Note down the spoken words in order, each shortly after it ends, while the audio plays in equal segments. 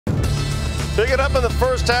Pick it up in the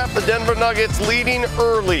first half. The Denver Nuggets leading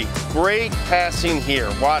early. Great passing here.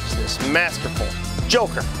 Watch this. Masterful.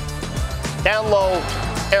 Joker. Down low.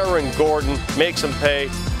 Aaron Gordon makes them pay.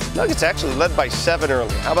 Nuggets actually led by 7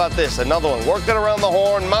 early. How about this? Another one. Working around the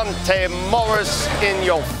horn. Monte Morris in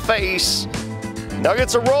your face.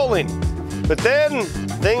 Nuggets are rolling. But then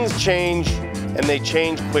things change, and they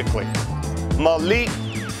change quickly. Malik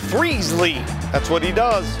Freesley. That's what he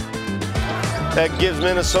does. That gives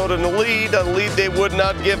Minnesota the lead, a lead they would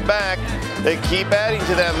not give back. They keep adding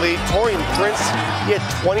to that lead. Taurean Prince, he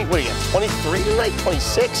had 20, what do you have, 23 tonight,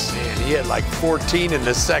 26? Man, he had like 14 in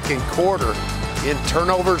the second quarter. And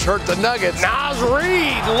turnovers hurt the Nuggets. Naz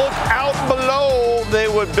Reid, look out below. They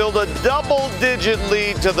would build a double-digit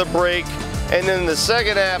lead to the break. And in the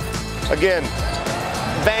second half, again,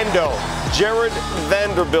 Jared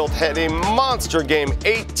Vanderbilt had a monster game,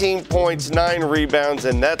 18 points, 9 rebounds,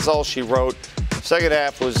 and that's all she wrote. Second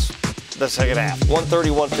half was the second half,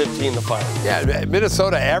 130-115 the final. Yeah,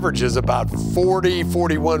 Minnesota averages about 40,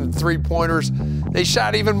 41 three-pointers. They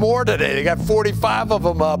shot even more today. They got 45 of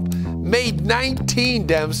them up, made 19,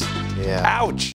 Dems. Yeah. Ouch.